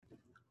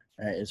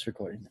All right, it's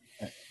recording.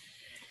 All right.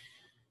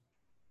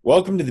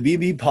 Welcome to the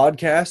BB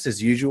podcast.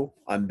 As usual,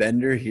 I'm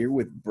Bender here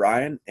with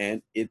Brian,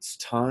 and it's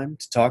time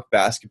to talk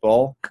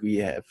basketball. We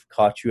have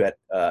caught you at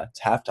it's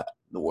halftime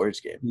in the Warriors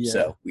game. Yeah.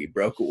 So we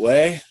broke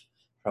away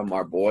from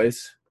our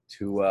boys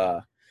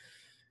to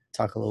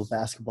Talk a little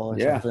basketball or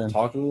something.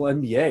 talk a little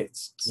NBA.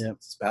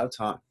 It's about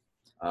time.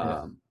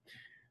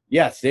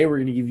 Today we're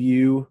going to give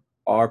you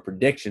our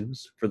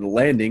predictions for the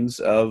landings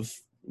of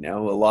a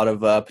lot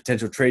of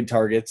potential trade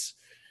targets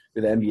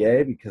for the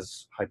NBA,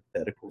 because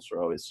hypotheticals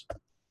are always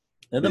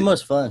They're the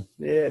most fun.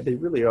 Yeah, they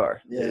really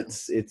are. Yeah.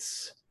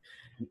 It's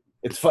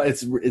fun.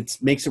 It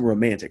makes it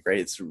romantic, right?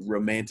 It's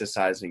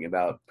romanticizing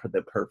about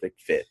the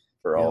perfect fit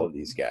for all of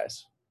these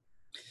guys.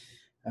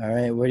 All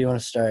right, where do you want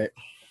to start?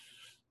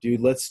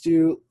 Dude, let's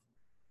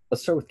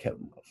start with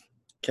Kevin Love.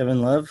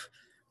 Kevin Love?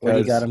 Where do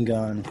you got him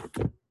going?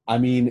 I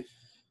mean,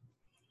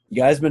 the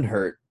guy's been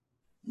hurt.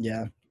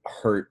 Yeah.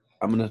 Hurt.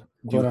 I'm going to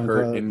do Quote,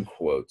 hurt unquote, in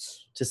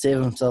quotes. to save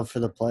himself for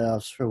the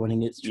playoffs for when he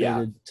gets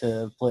traded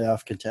to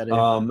playoff contender.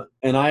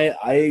 And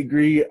I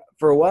agree.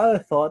 For a while, I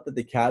thought that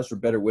the Cavs were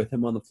better with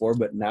him on the floor,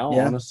 but now,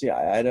 honestly,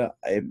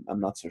 I'm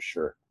not so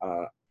sure.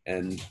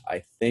 And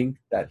I think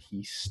that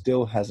he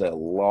still has a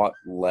lot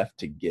left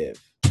to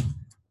give.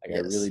 I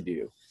really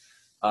do.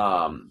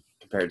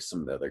 Compared to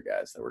some of the other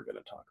guys that we're going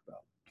to talk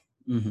about.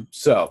 Mm-hmm.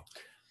 So,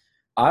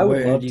 I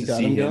would love to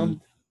see him.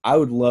 Going? I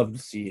would love to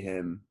see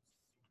him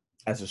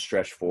as a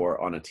stretch four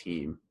on a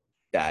team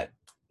that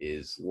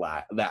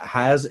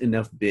has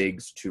enough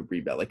bigs to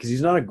rebound. Because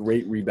he's not a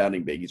great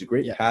rebounding big. He's a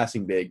great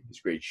passing big. He's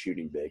a great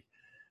shooting big.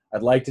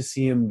 I'd like to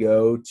see him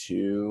go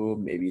to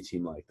maybe a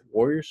team like the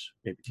Warriors,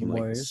 maybe a team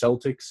like the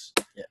Celtics.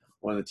 Yeah.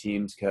 One of the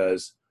teams,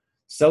 because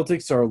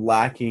Celtics are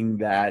lacking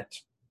that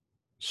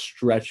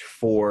stretch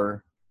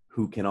four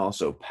who can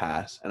also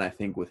pass. And I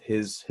think with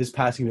his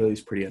passing ability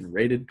is pretty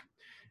underrated.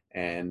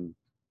 And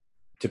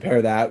to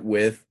pair that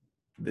with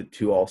the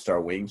two all-star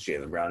wings,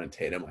 Jaylen Brown and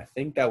Tatum, I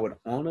think that would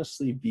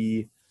honestly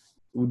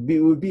would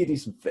be a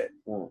decent fit.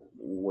 Well,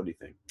 what do you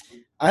think?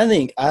 I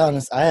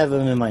have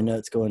him in my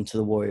notes going to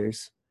the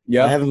Warriors.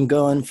 Yeah. I have him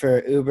going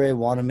for Oubre,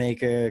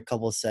 Wanamaker, a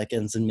couple of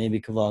seconds, and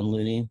maybe Kevon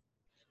Looney.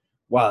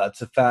 Wow,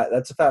 that's a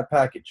fat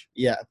package.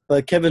 Yeah,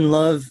 but Kevin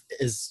Love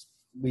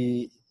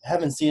we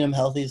haven't seen him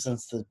healthy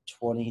since the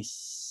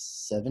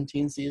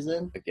 2017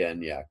 season.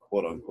 Again,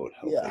 quote unquote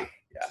healthy.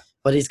 Yeah.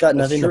 But he's got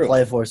nothing to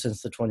play for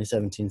since the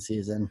 2017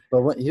 season.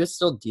 But he was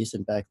still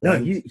decent back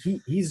then. No,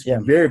 he's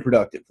very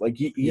productive. Like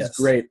he's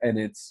great, and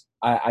it's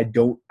I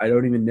don't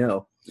even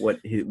know what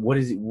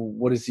is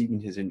even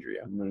his injury.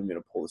 I'm not even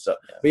gonna pull this up.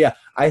 Yeah. But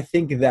I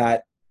think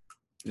that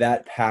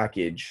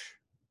package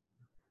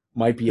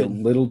might be a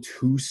little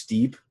too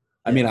steep.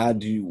 I mean, I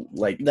do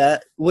like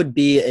that would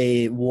be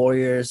a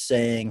Warrior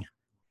saying,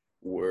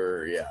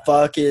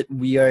 fuck it,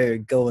 we are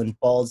going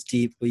balls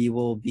deep. We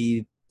will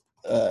be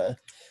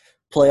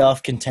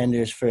playoff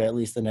contenders for at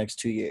least the next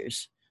 2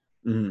 years.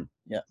 Mm-hmm.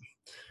 Yeah.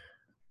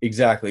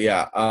 Exactly,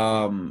 yeah.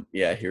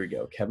 Here we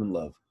go. Kevin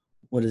Love.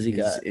 What does he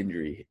got? His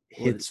injury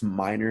hits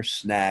minor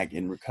snag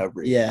in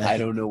recovery. Yeah. I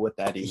don't know what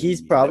that is.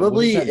 He's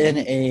probably in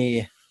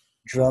a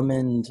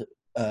Drummond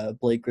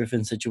Blake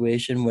Griffin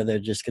situation where they're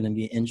just going to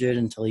be injured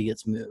until he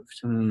gets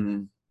moved.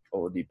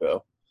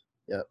 Oladipo.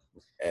 Yep.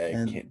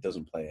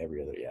 Doesn't play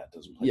every other. Yeah,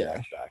 doesn't play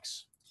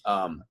back-to-backs.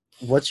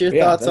 What's your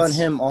thoughts on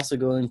him also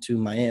going to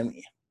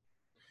Miami?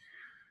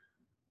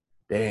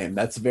 Damn,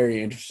 that's a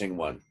very interesting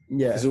one.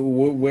 Yeah. So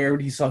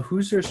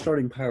who's their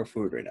starting power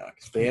forward right now?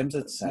 Because Bam's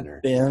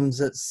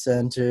at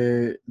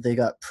center. They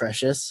got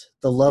Precious,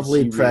 the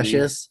lovely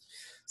Precious.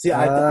 See,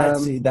 I'd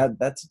see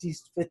that's a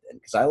decent fit then,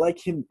 because I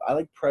like him. I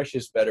like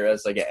Precious better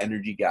as like an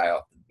energy guy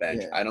off the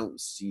bench. I don't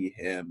see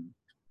him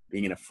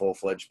being in a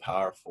full-fledged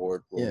power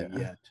forward role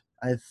yet.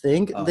 I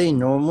think they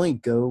normally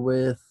go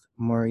with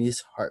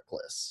Maurice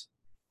Harkless.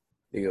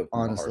 They go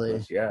honestly,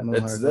 Harkless. Yeah,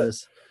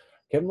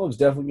 Kevin Love's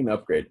definitely an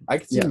upgrade. I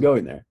could see him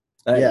going there.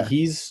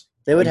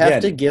 They would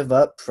have to give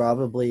up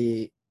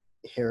probably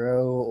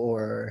Hero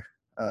or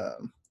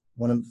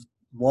one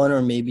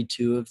or maybe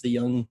two of the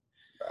young.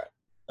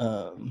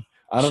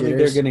 I don't think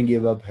they're going to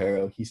give up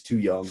Hero. He's too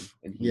young,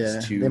 and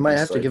he's too. They might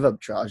have to give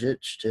up Dragic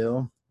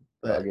too.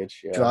 But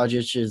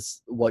Dragic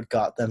is what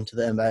got them to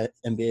the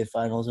NBA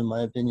Finals, in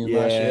my opinion,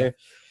 last year.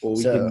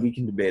 Well, we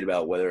can debate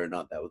about whether or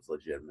not that was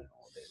legitimate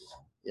all day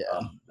long. Yeah,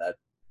 that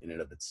in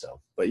and of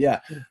itself. But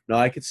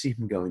I could see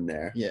him going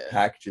there. Yeah,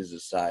 packages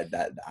aside,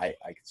 that I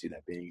could see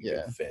that being a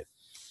good fit.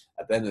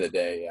 At the end of the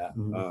day,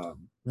 Mm-hmm.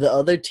 The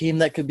other team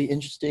that could be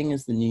interesting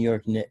is the New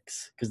York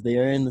Knicks, because they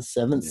are in the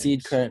 7th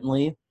seed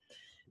currently.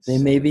 They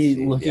may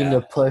be looking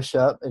to push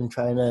up and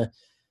trying to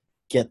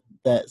get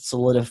that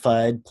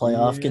solidified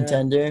playoff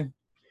contender.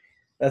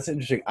 That's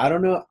interesting. I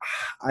don't know.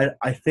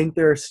 I think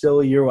they're still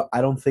a year.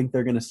 I don't think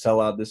they're going to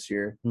sell out this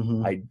year.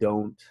 Mm-hmm. I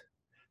don't.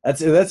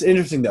 That's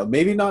interesting though.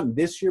 Maybe not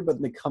this year, but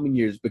in the coming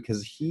years,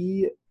 because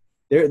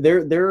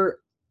they're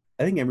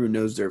I think everyone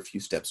knows they're a few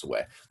steps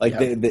away. Like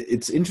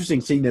it's interesting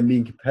seeing them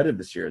being competitive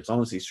this year. It's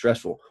honestly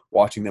stressful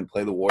watching them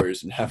play the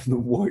Warriors and having the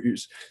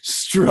Warriors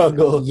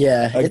struggle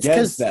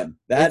against them.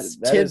 That's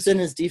Tibbs and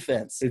his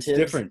defense. It's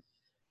different.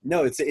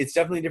 No, it's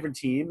definitely a different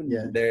team,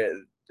 and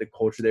the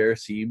culture there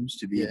seems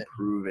to be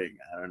improving.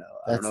 I don't know.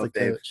 I don't know if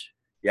they've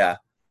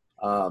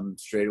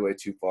strayed away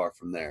too far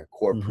from their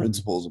core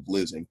principles of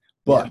losing,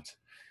 but.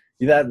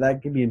 Yeah,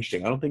 that could be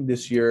interesting. I don't think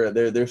this year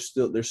they're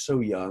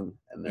so young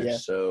and they're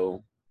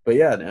so. But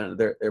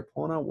they're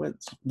pulling out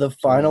wins. The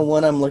final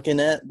one I'm looking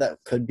at that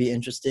could be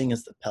interesting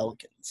is the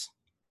Pelicans.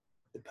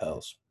 The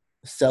Pels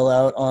sell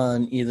out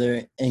on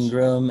either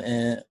Ingram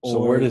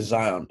So where does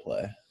Zion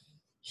play?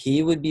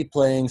 He would be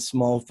playing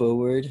small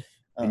forward.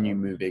 And you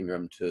move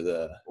Ingram to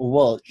the.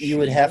 Well, you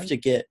would have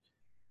to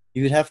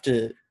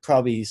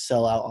probably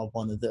sell out on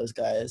one of those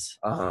guys.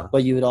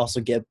 But you would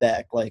also get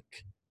back like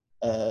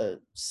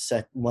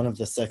one of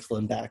the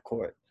Sexland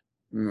backcourt.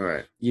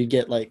 Right. You'd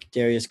get like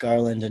Darius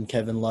Garland and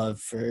Kevin Love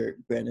for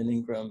Brandon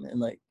Ingram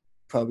and like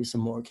probably some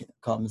more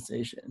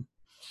compensation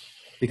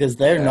because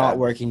they're not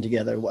working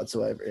together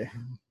whatsoever.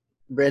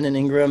 Brandon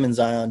Ingram and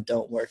Zion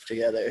don't work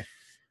together.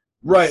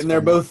 Right, and they're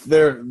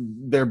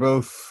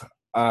both.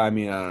 I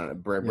mean, I don't know.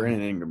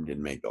 Brandon Ingram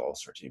didn't make the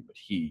All-Star team, but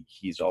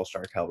he's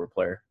All-Star caliber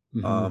player.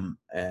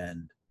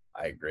 And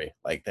I agree.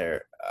 Like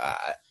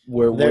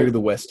where do the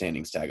West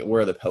standings stack?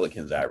 Where are the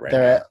Pelicans at right now?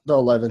 They're at the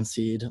 11th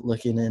seed,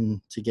 looking in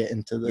to get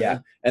into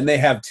the and they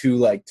have two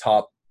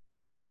top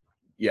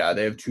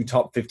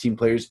 15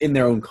 players in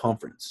their own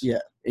conference. Yeah,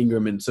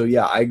 Ingram and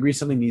I agree.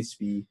 Something needs to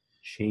be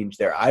changed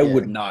there. I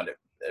would not,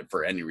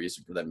 for any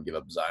reason, for them to give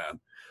up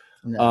Zion.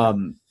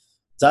 No.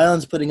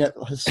 Zion's putting up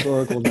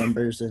historical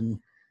numbers and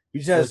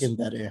he's looking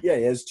better. Yeah,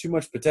 he has too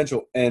much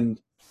potential. And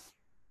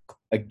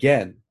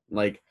again,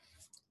 like.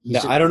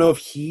 I don't know if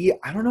he.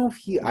 I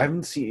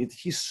haven't seen it.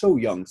 He's so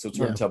young, so it's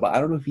hard to tell. But I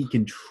don't know if he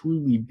can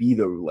truly be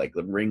the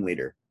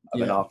ringleader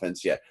of an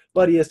offense yet.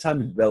 But he has time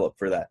to develop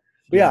for that.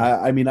 But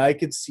I mean, I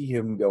could see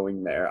him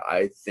going there.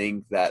 I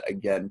think that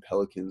again,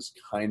 Pelicans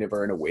kind of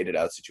are in a weighted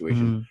out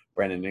situation.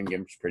 Brandon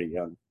Ingram's pretty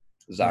young.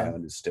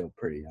 Zion is still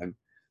pretty young.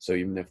 So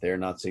even if they're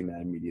not seeing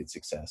that immediate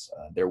success,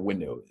 their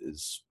window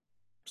is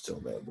still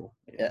available.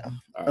 Yeah.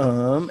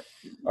 All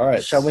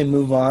right. Shall we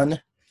move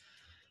on?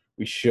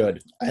 We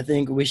should. I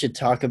think we should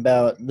talk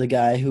about the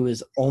guy who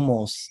is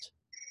almost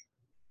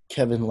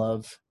Kevin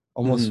Love,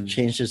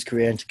 changed his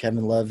career into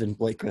Kevin Love and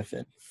Blake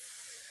Griffin.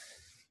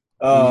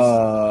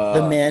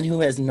 The man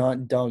who has not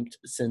dunked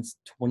since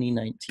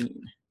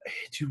 2019.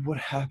 Dude, what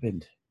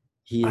happened?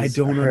 I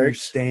don't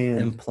understand.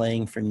 And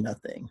playing for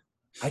nothing.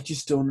 I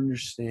just don't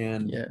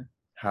understand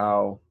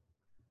how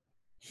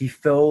he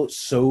fell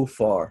so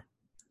far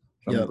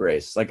from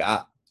grace. Like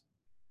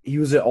he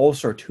was an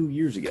All-Star 2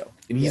 years ago,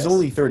 and he's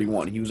only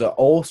 31. He was an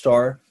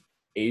All-Star,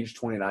 age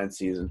 29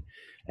 season,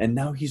 and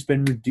now he's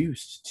been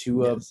reduced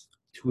to a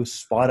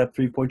spot-up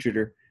three-point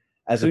shooter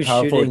as a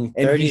power forward,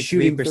 and he's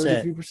shooting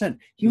 33%.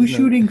 He was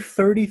shooting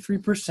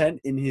 33%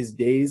 in his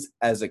days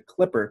as a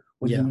Clipper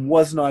when he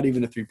was not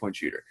even a three-point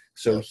shooter.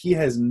 So he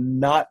has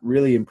not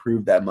really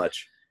improved that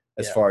much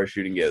as far as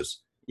shooting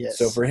goes. Yes.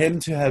 So for him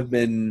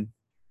to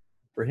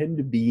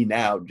be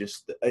now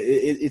just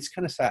it's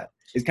kind of sad.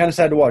 It's kind of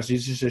sad to watch.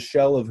 He's just a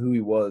shell of who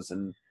he was,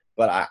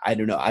 but I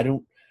don't know. I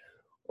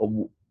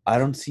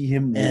don't see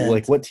him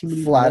like what team would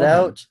he flat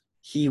out.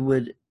 He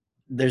would.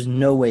 There's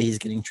no way he's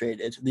getting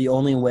traded. The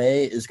only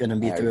way is going to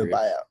be through a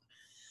buyout.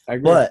 I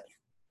agree. But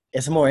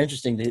it's more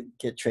interesting to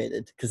get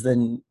traded because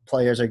then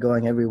players are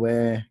going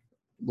everywhere,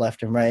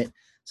 left and right.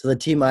 So the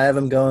team I have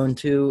him going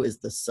to is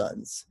the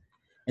Suns,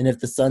 and if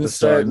the Suns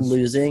start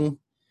losing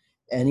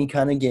any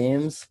kind of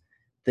games,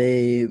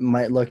 they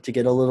might look to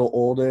get a little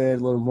older, a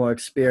little more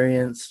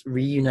experienced,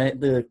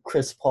 reunite the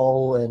Chris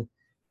Paul and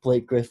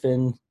Blake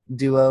Griffin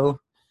duo.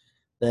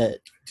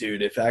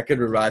 Dude, if I could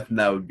revive him,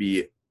 that would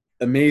be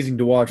amazing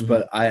to watch.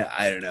 But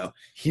I don't know.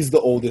 He's the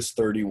oldest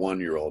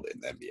 31-year-old in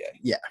the NBA.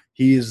 Yeah,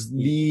 he's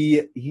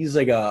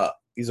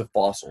a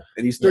fossil,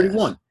 and he's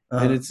 31.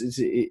 And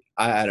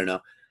I don't know.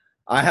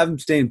 I have him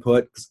staying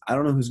put because I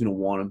don't know who's going to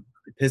want him.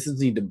 The Pistons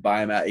need to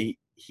buy him out.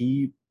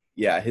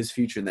 His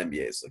future in the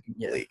NBA is looking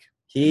bleak.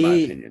 In my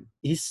opinion.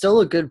 He's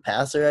still a good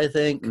passer, I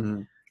think.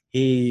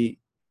 He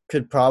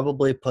could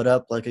probably put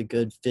up like a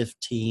good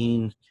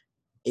 15,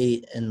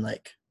 8, and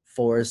like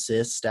 4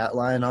 assist stat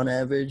line on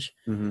average,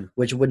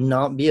 which would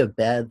not be a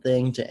bad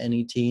thing to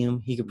any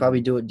team. He could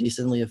probably do it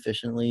decently,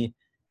 efficiently,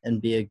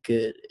 and be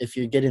if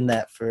you're getting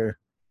that for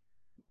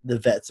the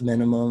vets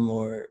minimum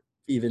or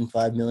even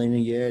 $5 million a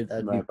year,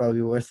 that'd be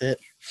probably worth it.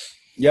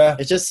 Yeah.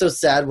 It's just so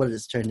sad what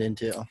it's turned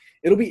into.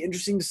 It'll be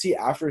interesting to see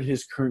after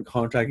his current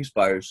contract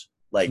expires,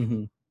 like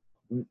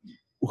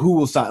who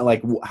will sign,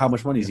 like how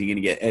much money is he going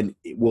to get, and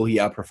will he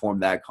outperform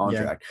that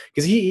contract?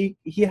 Because he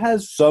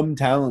has some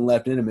talent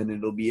left in him, and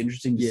it'll be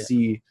interesting to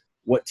see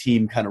what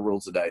team kind of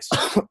rolls the dice.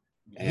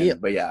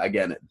 But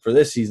again, for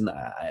this season,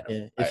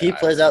 if he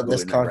plays out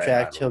this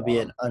contract, he'll be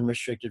an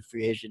unrestricted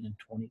free agent in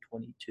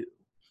 2022.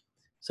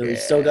 So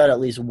he's still got at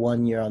least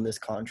 1 year on this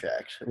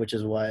contract, which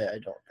is why I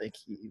don't think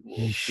he will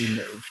be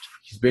moved.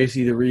 He's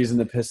basically the reason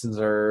the Pistons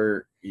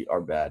are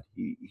bad.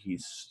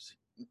 He's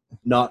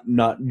not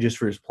just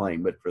for his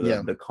playing, but for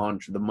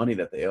the money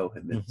that they owe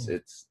him.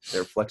 It's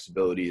their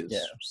flexibility is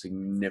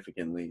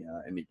significantly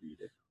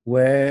inebriated.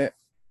 Where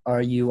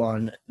are you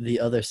on the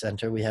other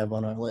center we have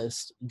on our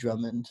list,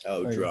 Drummond?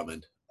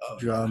 Drummond.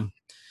 Drum.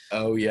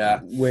 Oh yeah.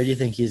 Where do you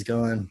think he's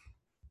going?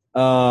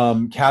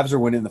 Cavs are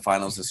winning the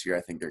finals this year.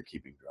 I think they're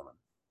keeping Drummond.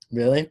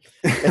 Really?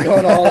 They're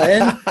going all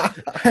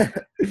in?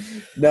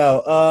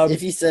 No.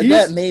 If you said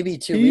that maybe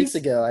 2 weeks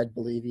ago, I'd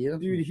believe you.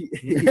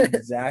 Dude,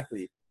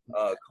 exactly.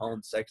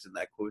 Colin Sexton,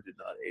 that quote did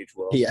not age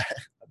well. Yeah.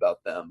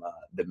 About them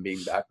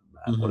being back from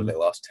that. What have they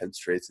lost? 10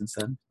 straight since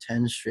then?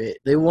 10 straight.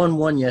 They won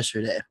one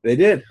yesterday. They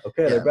did.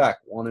 Okay, they're back.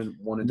 1 and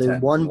 10. They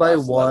won by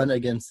 1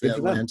 against the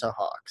Atlanta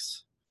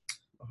Hawks.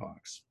 The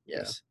Hawks.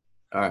 Yes.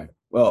 Yeah. All right.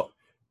 Well,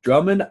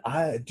 Drummond,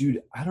 I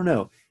don't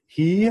know.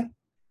 He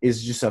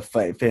is just a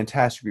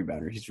fantastic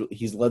rebounder.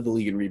 He's led the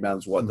league in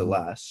rebounds the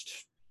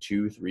last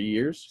 2-3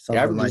 years. Something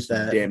he averages like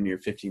that. Damn near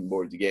 15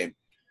 boards a game.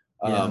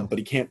 But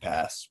he can't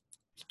pass.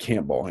 He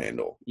can't ball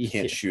handle. He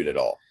can't shoot at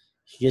all.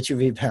 He gets your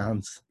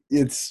rebounds.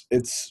 It's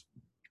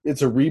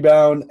a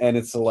rebound, and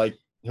it's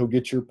he'll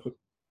get your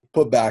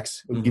putbacks.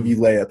 He'll give you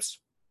layups.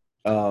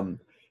 And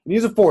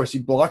he's a force. He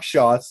blocks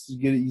shots.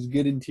 He's a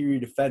good interior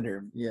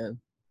defender. Yeah,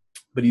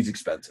 but he's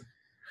expensive.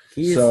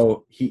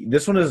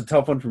 This one is a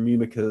tough one for me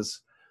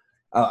because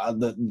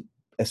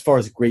as far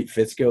as great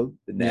fits go,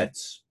 the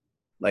Nets,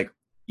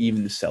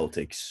 even the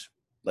Celtics,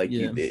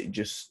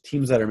 just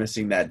teams that are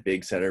missing that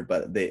big center,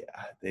 but they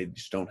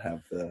just don't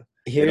have the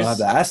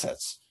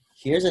assets.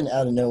 Here's an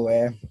out of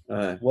nowhere.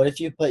 What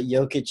if you put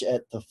Jokic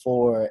at the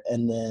 4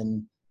 and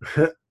then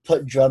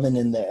put Drummond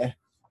in there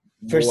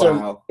for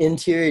some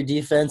interior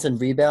defense and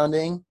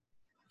rebounding?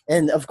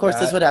 And of course,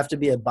 this would have to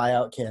be a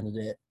buyout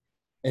candidate.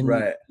 And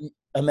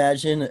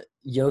imagine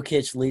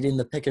Jokic leading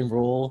the pick and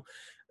roll,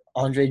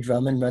 Andre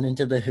Drummond running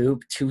to the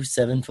hoop, 2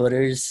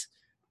 7-footers,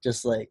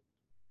 just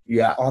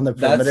on the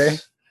perimeter.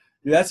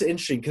 That's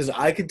interesting because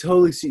I could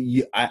totally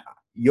see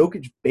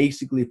Jokic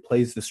basically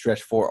plays the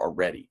stretch 4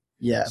 already.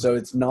 Yeah. So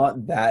it's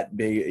not that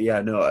big.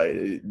 Yeah, no,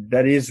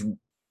 that is.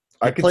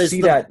 I could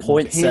see that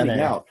point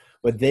center out,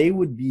 but they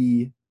would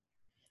be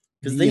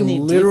because they need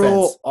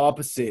literal defense.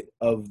 Opposite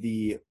of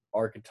the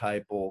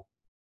archetypal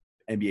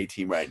NBA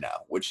team right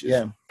now, which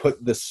is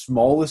put the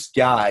smallest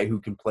guy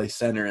who can play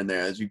center in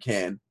there as you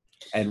can,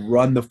 and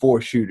run the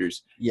 4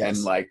 shooters.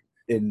 Yes.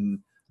 And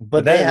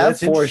but they have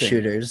 4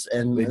 shooters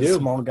and they do.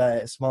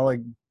 Smaller,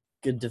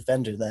 good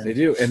defender. Then they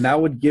do, and that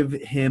would give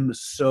him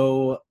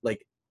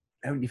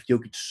that would give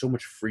Jokic so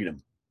much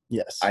freedom.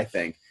 Yes, I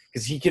think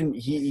because he can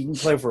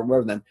play for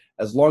wherever. Then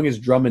as long as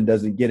Drummond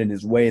doesn't get in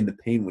his way in the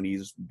paint when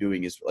he's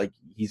doing his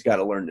he's got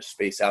to learn to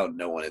space out and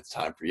know when it's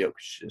time for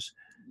Jokic to just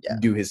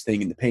do his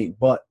thing in the paint.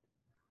 But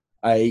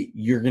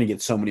you're going to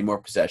get so many more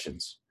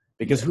possessions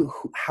because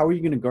how are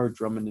you going to guard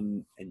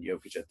Drummond and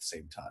Jokic at the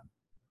same time?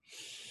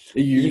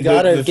 You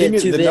got to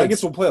get too big. The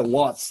Nuggets will play a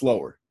lot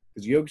slower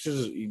because Jokic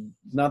is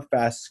not the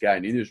fastest guy,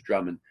 neither is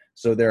Drummond.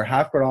 So their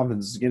half-court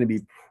offense is going to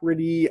be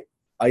pretty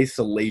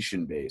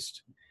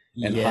isolation-based.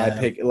 And the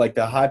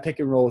high pick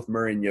and roll with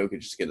Murray and Jokic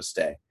is going to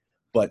stay.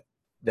 But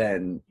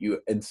then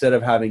instead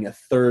of having a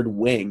third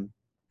wing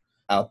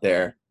out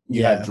there,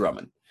 you have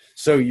Drummond.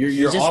 So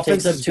your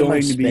offense is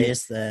going to be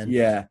space then.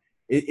 Yeah.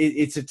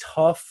 It's a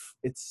tough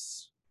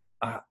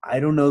 – I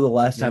don't know the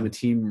last time a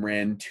team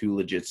ran 2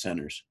 legit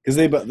centers because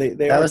they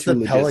that are was 2 the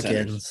legit Pelicans,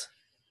 centers.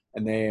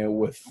 And they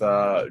with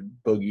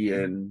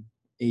Boogie and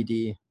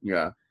AD.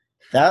 Yeah,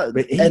 that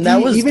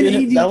was even good.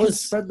 AD that can was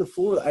spread the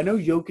floor. I know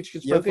Jokic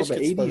can spread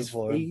the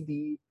floor, but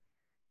AD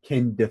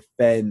can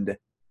defend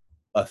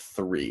a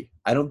 3.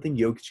 I don't think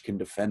Jokic can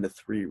defend a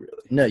 3 really.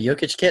 No,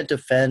 Jokic can't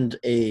defend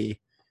a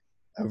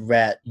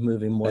rat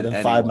moving more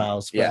than 5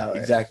 miles per hour.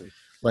 Yeah, exactly.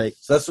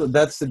 So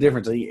that's the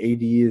difference. I think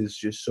AD is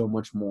just so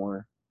much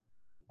more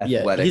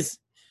athletic. Yeah,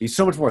 he's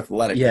so much more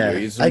athletic. Yeah,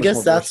 than you. I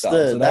guess that's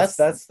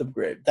the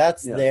grade.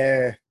 That's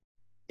their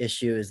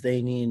issue is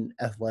they need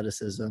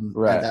athleticism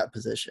at that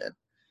position.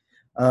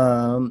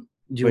 Do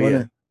you want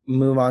to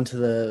move on to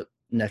the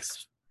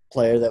next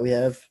player that we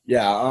have?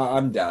 Yeah,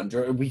 I'm down.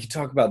 We could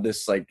talk about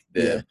this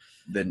the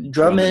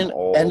Drummond.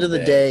 End of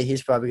the day,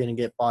 he's probably going to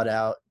get bought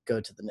out. Go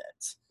to the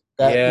Nets.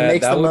 That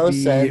makes the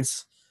most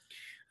sense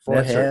for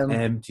Nets him. Are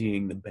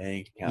emptying the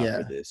bank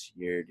account for this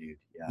year, dude.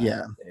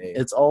 Yeah.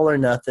 It's all or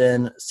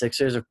nothing.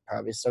 Sixers are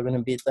probably still going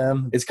to beat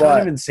them. It's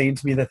kind of insane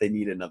to me that they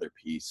need another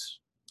piece.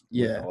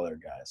 With all their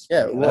guys.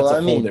 Yeah, well, I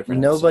mean,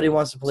 nobody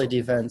wants to play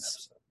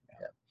defense.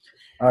 Yeah.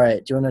 All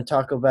right, do you want to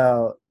talk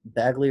about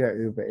Bagley or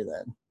Oubre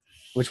then?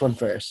 Which one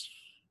first?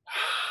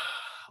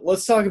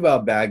 Let's talk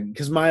about Bagley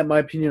because my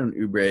opinion on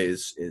Oubre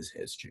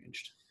has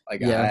changed.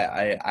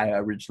 I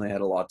originally had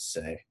a lot to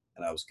say,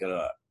 and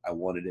I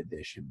wanted to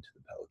dish him to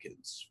the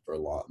Pelicans for a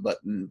long, but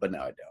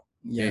now I don't.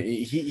 Yeah,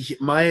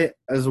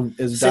 as a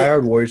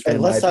diehard Warriors fan,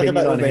 let's talk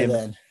about Oubre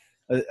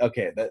then.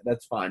 Okay,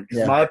 that's fine.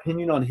 My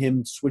opinion on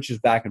him switches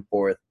back and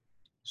forth.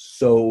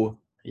 so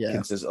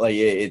consistent. Like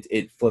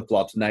it flip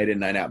flops night in,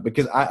 night out.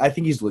 Because I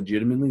think he's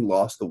legitimately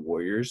lost the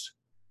Warriors,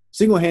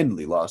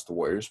 single-handedly lost the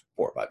Warriors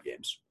 4 or 5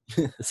 games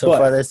so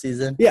far this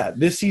season. Yeah,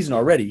 this season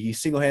already,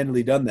 he's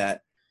single-handedly done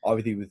that.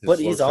 Obviously, with his but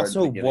he's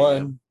also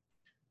won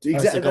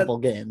a couple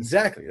games.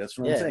 Exactly, that's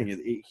what I'm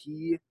saying.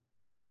 He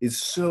is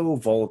so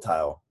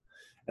volatile,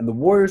 and the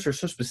Warriors are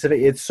so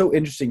specific. It's so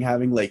interesting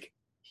having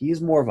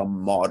he's more of a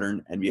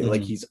modern NBA.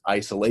 Like he's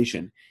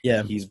isolation.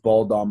 Yeah, he's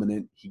ball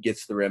dominant. He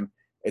gets the rim.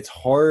 It's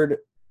hard.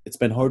 It's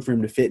been hard for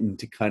him to fit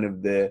into kind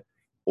of the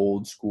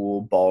old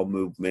school ball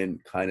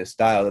movement kind of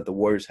style that the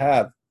Warriors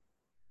have.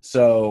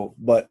 So,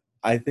 but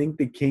I think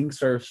the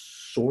Kings are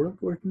sort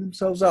of working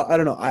themselves out. I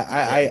don't know.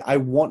 I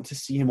want to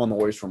see him on the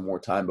Warriors for more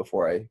time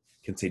before I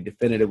can say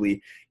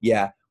definitively,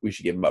 yeah, we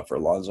should give him up for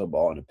Lonzo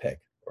Ball and a pick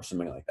or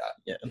something like that.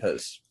 Yeah.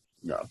 Because,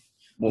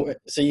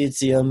 so you'd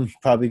see him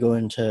probably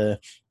going to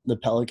the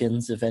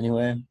Pelicans, if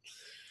anywhere?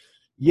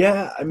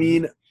 Yeah, I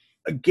mean,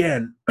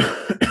 again,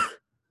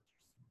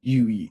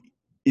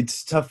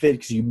 it's tough fit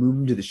because you move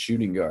him to the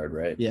shooting guard,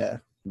 right? Yeah.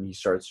 And he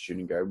starts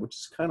shooting guard, which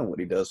is kind of what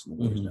he does in the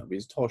Warriors now. But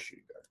he's a tall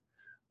shooting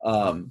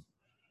guard.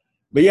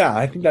 But yeah,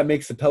 I think that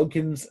makes the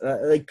Pelicans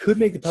could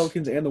make the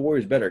Pelicans and the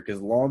Warriors better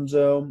because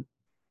Lonzo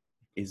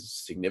is a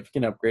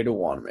significant upgrade to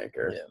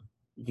Wanamaker. Yeah.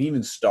 You can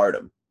even start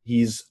him.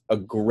 He's a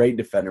great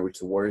defender, which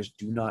the Warriors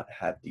do not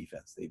have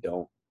defense. They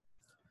don't.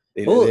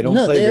 They don't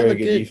play very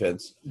good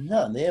defense.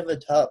 No, they have a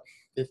top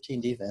 15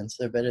 defense.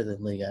 They're better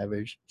than league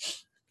average.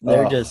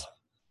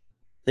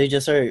 They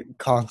just are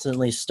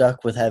constantly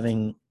stuck with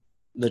having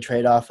the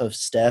trade-off of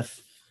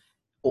Steph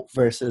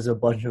versus a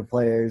bunch of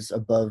players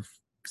above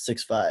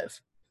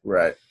 6'5".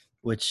 Right.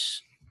 And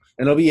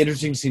it'll be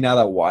interesting to see now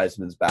that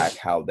Wiseman's back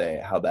how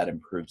that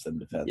improves them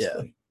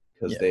defensively.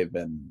 Because they've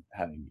been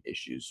having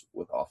issues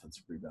with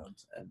offensive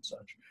rebounds and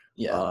such.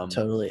 Yeah,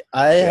 totally.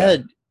 I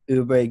had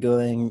Oubre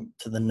going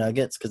to the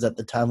Nuggets because at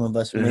the time of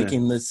us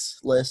making this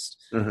list,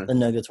 the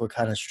Nuggets were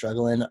kind of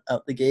struggling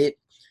out the gate.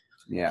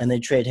 Yeah. And they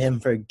trade him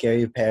for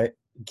Gary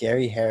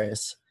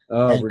Harris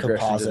and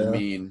regression to the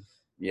mean.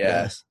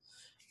 Yeah. Yes.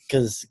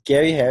 Because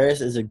Gary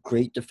Harris is a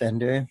great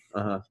defender,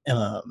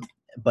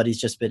 but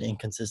he's just been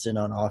inconsistent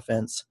on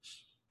offense.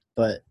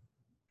 But,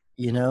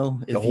 if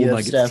the whole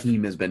Nuggets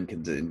team has been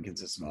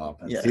inconsistent on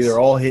offense. Yes. It's either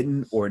all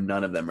hitting or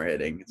none of them are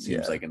hitting. It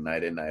seems like a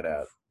night in, night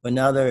out. But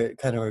now they're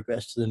kind of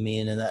regressed to the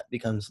mean, and that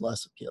becomes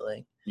less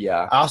appealing.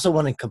 Yeah. I also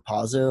wanted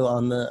Campazzo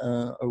on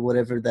the or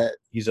whatever that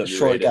he's underrated.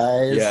 Short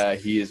guy is. Yeah,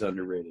 he is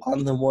underrated.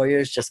 On the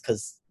Warriors just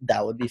because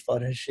that would be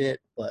fun as shit.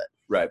 But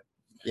right.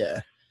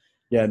 Yeah.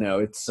 Yeah, no,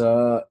 it's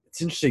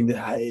interesting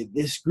that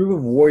this group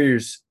of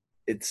Warriors,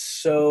 I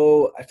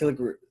feel like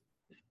we're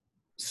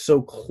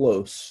so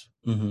close.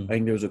 I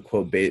think there was a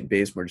quote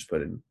Bazemore just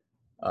put in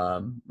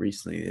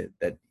recently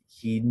that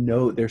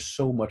they're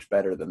so much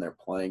better than they're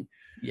playing.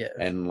 Yeah.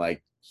 And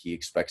he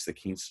expects the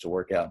Kings to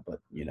work out, but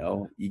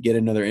you get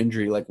another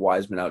injury like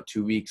Wiseman out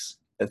 2 weeks.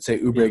 Let's say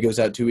Oubre goes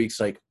out 2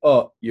 weeks,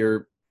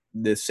 you're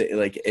this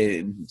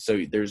and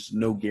so there's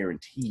no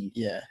guarantee.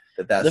 Yeah.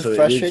 That's the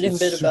frustrating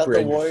bit about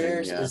the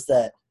Warriors is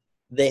that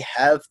they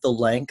have the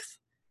length,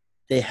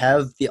 they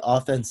have the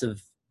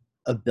offensive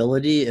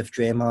ability. If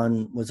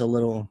Draymond was a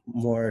little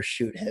more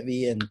shoot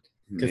heavy and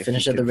could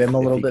finish at the rim a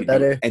little bit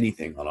better,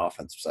 anything on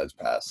offense besides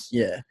pass.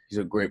 Yeah, he's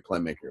a great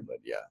playmaker,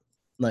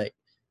 but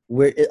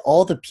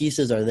all the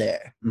pieces are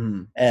there,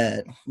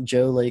 and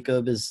Joe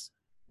Lacob has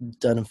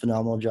done a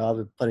phenomenal job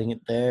of putting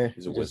it there.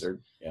 He's a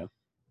wizard.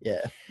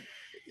 Yeah.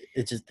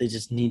 They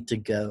just need to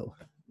go.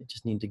 They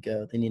just need to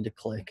go. They need to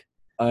click.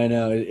 I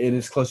know, and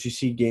it's close. You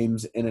see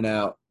games in and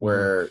out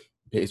where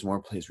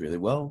Bazemore plays really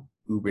well,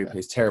 Oubre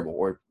plays terrible,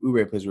 or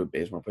Oubre plays with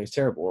Bazemore plays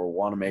terrible, or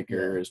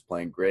Wanamaker is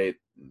playing great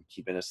and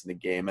keeping us in the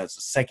game as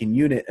a second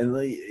unit, and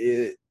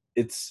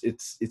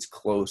it's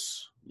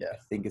close. Yeah, I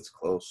think it's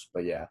close,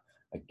 but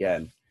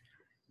again,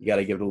 you got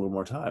to give it a little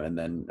more time, and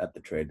then at the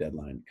trade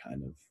deadline,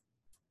 kind of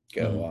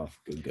go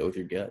with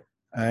your gut.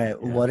 All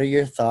right, what are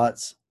your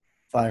thoughts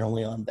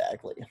finally on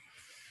Bagley?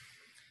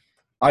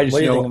 I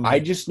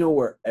just know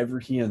wherever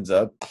he ends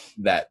up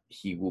that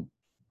he will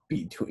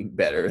be doing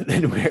better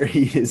than where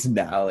he is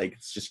now.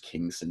 It's just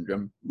King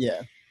syndrome.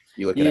 Yeah.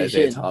 You look at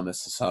Isaiah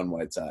Thomas, Hassan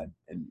Whiteside,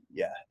 and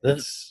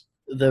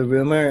the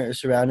rumor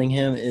surrounding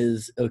him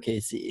is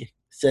OKC.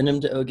 Send him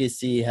to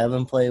OKC, have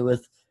him play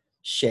with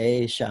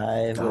Shy,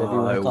 whatever you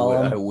want to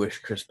call him. I wish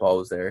Chris Paul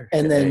was there.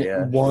 And then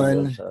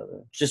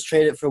just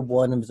trade it for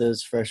one of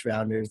those first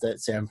rounders that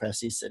Sam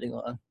Presti's sitting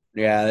on.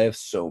 Yeah, they have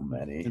so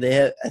many. They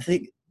have, I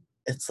think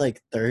it's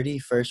 30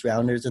 first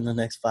rounders in the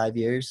next 5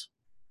 years.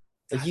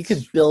 You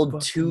could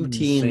build 2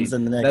 teams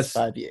in the next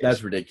 5 years.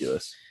 That's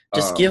ridiculous.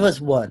 Just give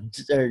us one,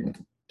 or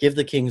give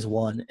the Kings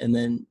one, and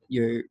then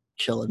you're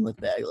chilling with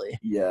Bagley.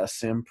 Yeah,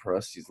 Sam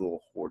Presti's a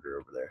little hoarder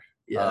over there.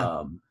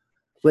 Yeah.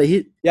 But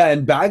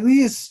and Bagley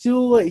is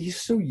still he's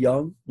so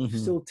young,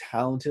 still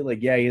talented.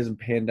 He hasn't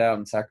panned out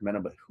in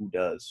Sacramento, but who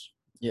does?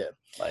 Yeah.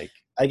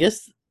 I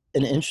guess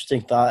an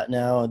interesting thought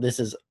now. This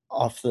is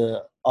off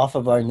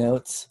of our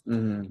notes,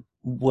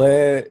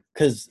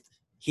 because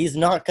he's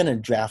not going to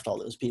draft all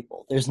those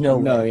people. There's no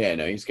way.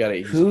 No. He's got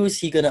to. Who's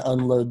he going to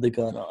unload the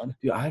gun on?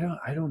 Dude, I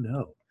don't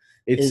know.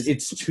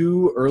 It's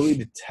too early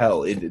to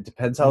tell. It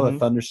depends how the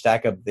Thunder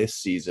stack up this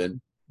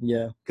season.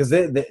 Yeah, because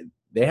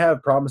they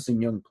have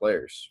promising young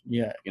players.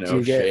 Yeah,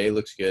 Shea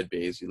looks good.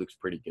 Bazley looks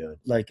pretty good.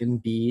 Like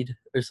Embiid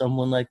or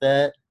someone like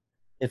that.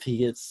 If he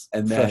gets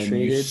frustrated, then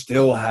you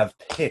still have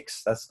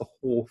picks. That's the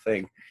whole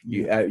thing.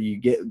 You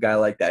get a guy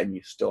like that, and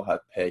you still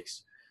have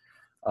picks.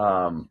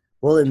 Well,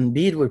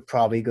 Embiid would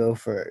probably go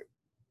for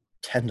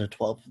 10 to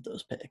 12 of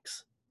those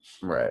picks.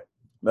 Right,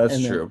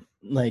 that's true.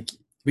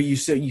 But you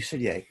said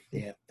they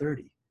have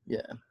 30. Yeah,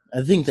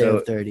 I think they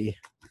have 30.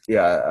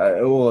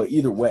 Yeah, well,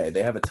 either way,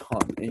 they have a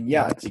ton. And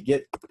to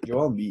get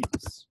Joel Embiid,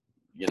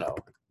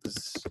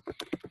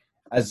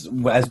 as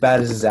bad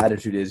as his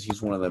attitude is,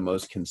 he's one of the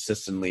most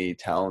consistently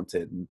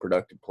talented and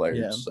productive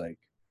players.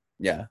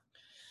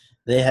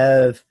 They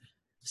have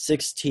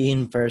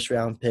 16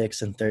 first-round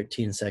picks and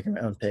 13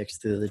 second-round picks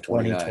through the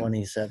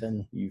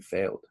 2027. You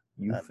failed.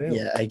 You failed.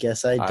 Yeah, I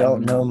guess I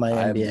don't know my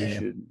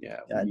NBA.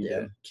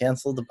 Goddamn.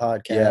 Cancel the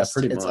podcast. Yeah,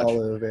 pretty much. It's all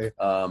over.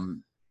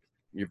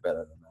 You're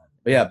better than that.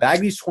 But yeah,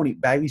 Bagley's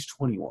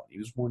 21. He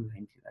was born in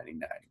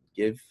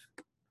 1999.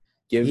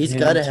 He's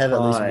got to have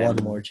at least one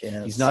more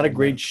chance. He's not a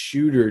great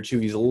shooter, too.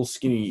 He's a little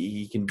skinny.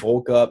 He can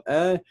bulk up.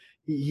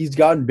 He's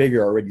gotten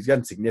bigger already. He's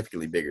gotten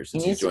significantly bigger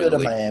since he's joined the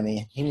league. He needs to go to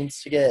Miami. He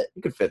needs to get –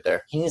 he could fit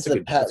there. He needs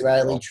the Pat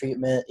Riley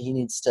treatment. He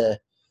needs to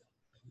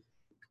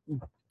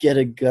get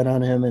a gun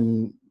on him,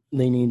 and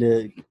they need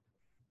to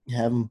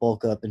have him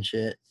bulk up and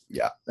shit.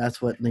 Yeah.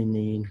 That's what they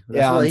need.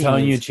 I'm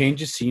telling you,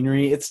 change of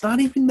scenery. It's not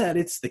even that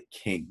it's the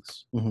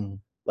Kings. Mm-hmm.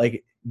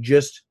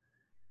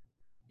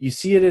 You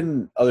see it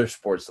in other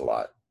sports a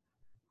lot.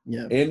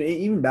 Yeah. And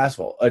even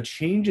basketball. A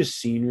change of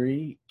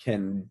scenery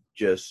can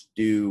just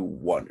do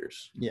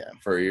wonders. Yeah.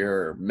 For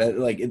your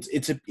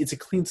it's a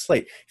clean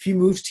slate. If he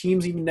moves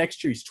teams even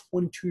next year, he's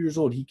 22 years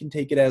old. He can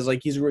take it as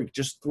he's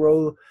just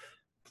throw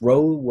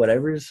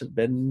whatever's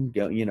been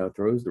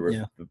throws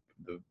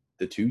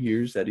the 2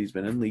 years that he's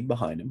been in the league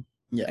behind him.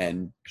 Yeah.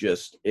 And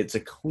it's a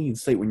clean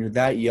slate. When you're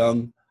that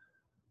young,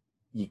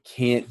 you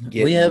can't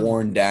get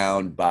worn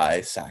down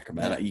by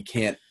Sacramento. You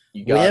can't.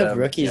 We have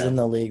rookies in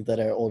the league that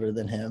are older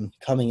than him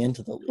coming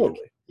into the league.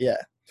 Totally. Yeah.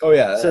 Oh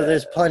yeah. So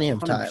there's plenty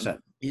of time. 100%.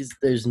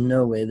 There's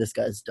no way this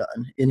guy's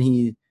done.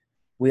 And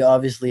we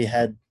obviously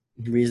had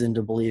reason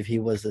to believe he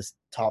was this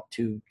top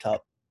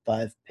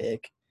 5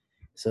 pick.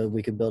 So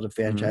we could build a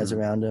franchise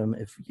around him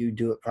if you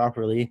do it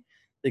properly.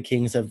 The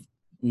Kings have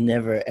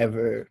never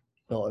ever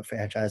built a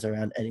franchise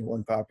around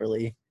anyone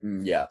properly.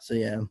 Yeah. So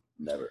yeah.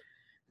 Never.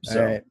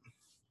 So, all right.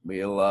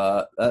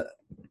 We'll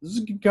this is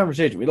a good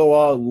conversation. We had a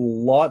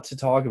lot to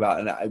talk about,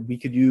 and we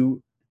could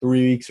do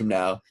 3 weeks from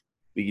now.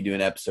 We could do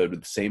an episode with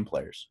the same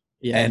players,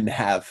 and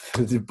have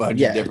a bunch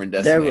of different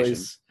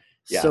destinations.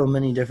 There was so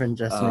many different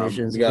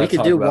destinations. We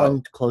could do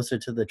one closer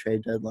to the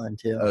trade deadline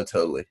too. Oh,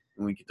 totally.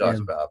 And we could talk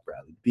about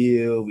Bradley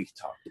Beal. We could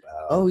talk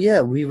about. Oh yeah,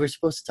 we were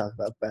supposed to talk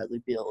about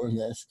Bradley Beal in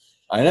this.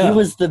 I know he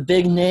was the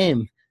big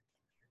name.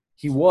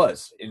 He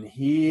was, and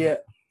he.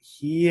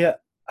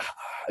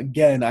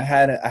 Again, I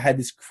had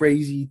this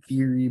crazy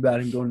theory about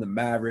him going to the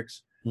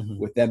Mavericks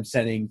with them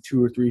sending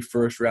 2 or 3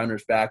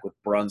 first-rounders back with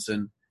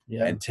Brunson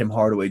and Tim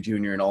Hardaway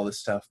Jr. and all this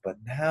stuff. But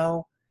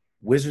now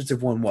Wizards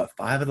have won,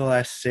 5 of the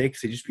last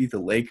 6? They just beat the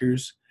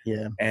Lakers.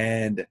 Yeah.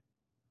 And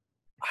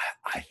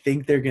I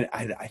think they're going to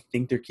 – I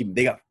think they're keeping –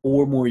 they got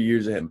 4 more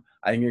years of him.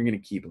 I think they're going to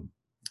keep him.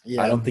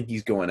 Yeah. I don't think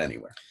he's going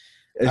anywhere.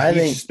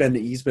 He's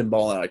been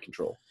balling out of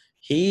control.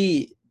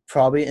 He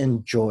probably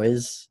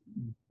enjoys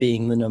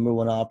being the number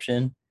 1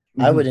 option.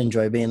 I would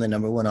enjoy being the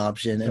number 1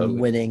 option and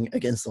winning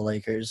against the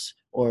Lakers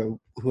or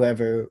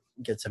whoever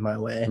gets in my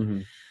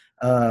way.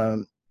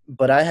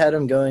 But I had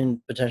him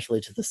going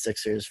potentially to the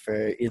Sixers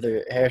for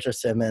either Harris or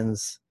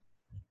Simmons,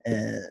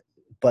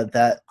 but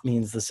that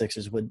means the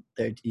Sixers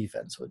their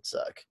defense would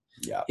suck.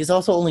 Yeah, he's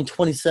also only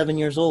 27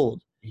 years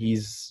old.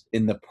 He's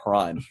in the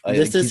prime.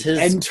 He's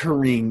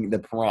entering the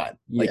prime.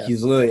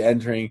 He's literally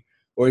entering,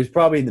 or he's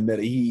probably in the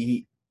middle.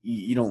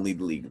 You don't lead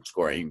the league in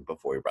scoring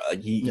before you're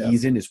probably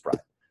he's in his prime,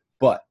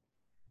 but.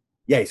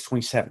 Yeah, he's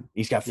 27.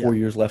 He's got 4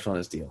 years left on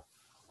his deal.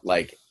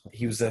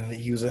 He was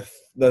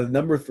the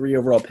number 3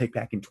 overall pick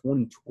back in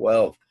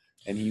 2012,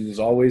 and he was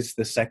always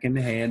the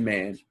second-hand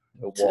man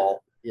at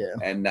Wall. Yeah.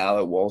 And now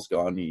that Wall's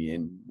gone,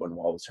 when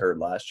Wall was hurt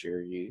last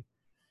year, he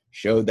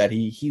showed that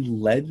he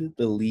led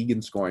the league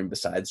in scoring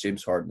besides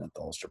James Harden at the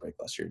All-Star break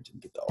last year.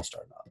 Didn't get the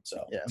All-Star nod.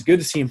 So it's good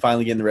to see him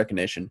finally getting the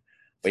recognition.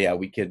 But yeah,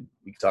 we could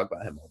talk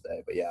about him all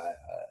day. But yeah,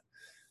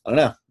 I don't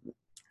know.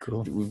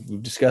 Cool.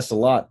 We've discussed a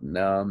lot,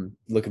 and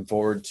looking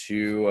forward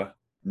to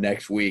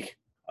next week.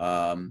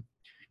 Because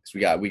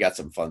we got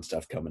some fun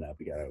stuff coming up.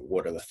 We got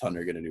what are the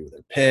Thunder going to do with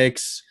their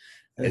picks?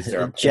 Is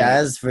there a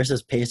Jazz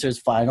versus Pacers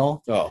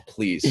final? Oh,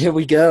 please! Here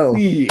we go.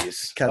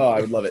 Please.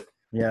 I would love it.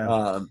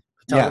 Yeah.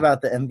 Talk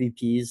about the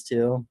MVPs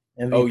too.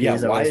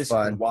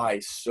 MVPs why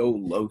is so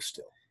low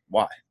still?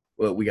 Why?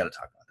 Well, we got to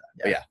talk about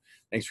that. Yeah.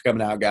 Thanks for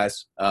coming out,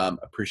 guys.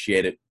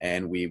 Appreciate it.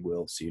 And we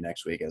will see you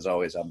next week. As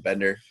always, I'm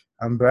Bender.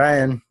 I'm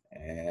Brian.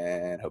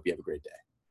 And hope you have a great day.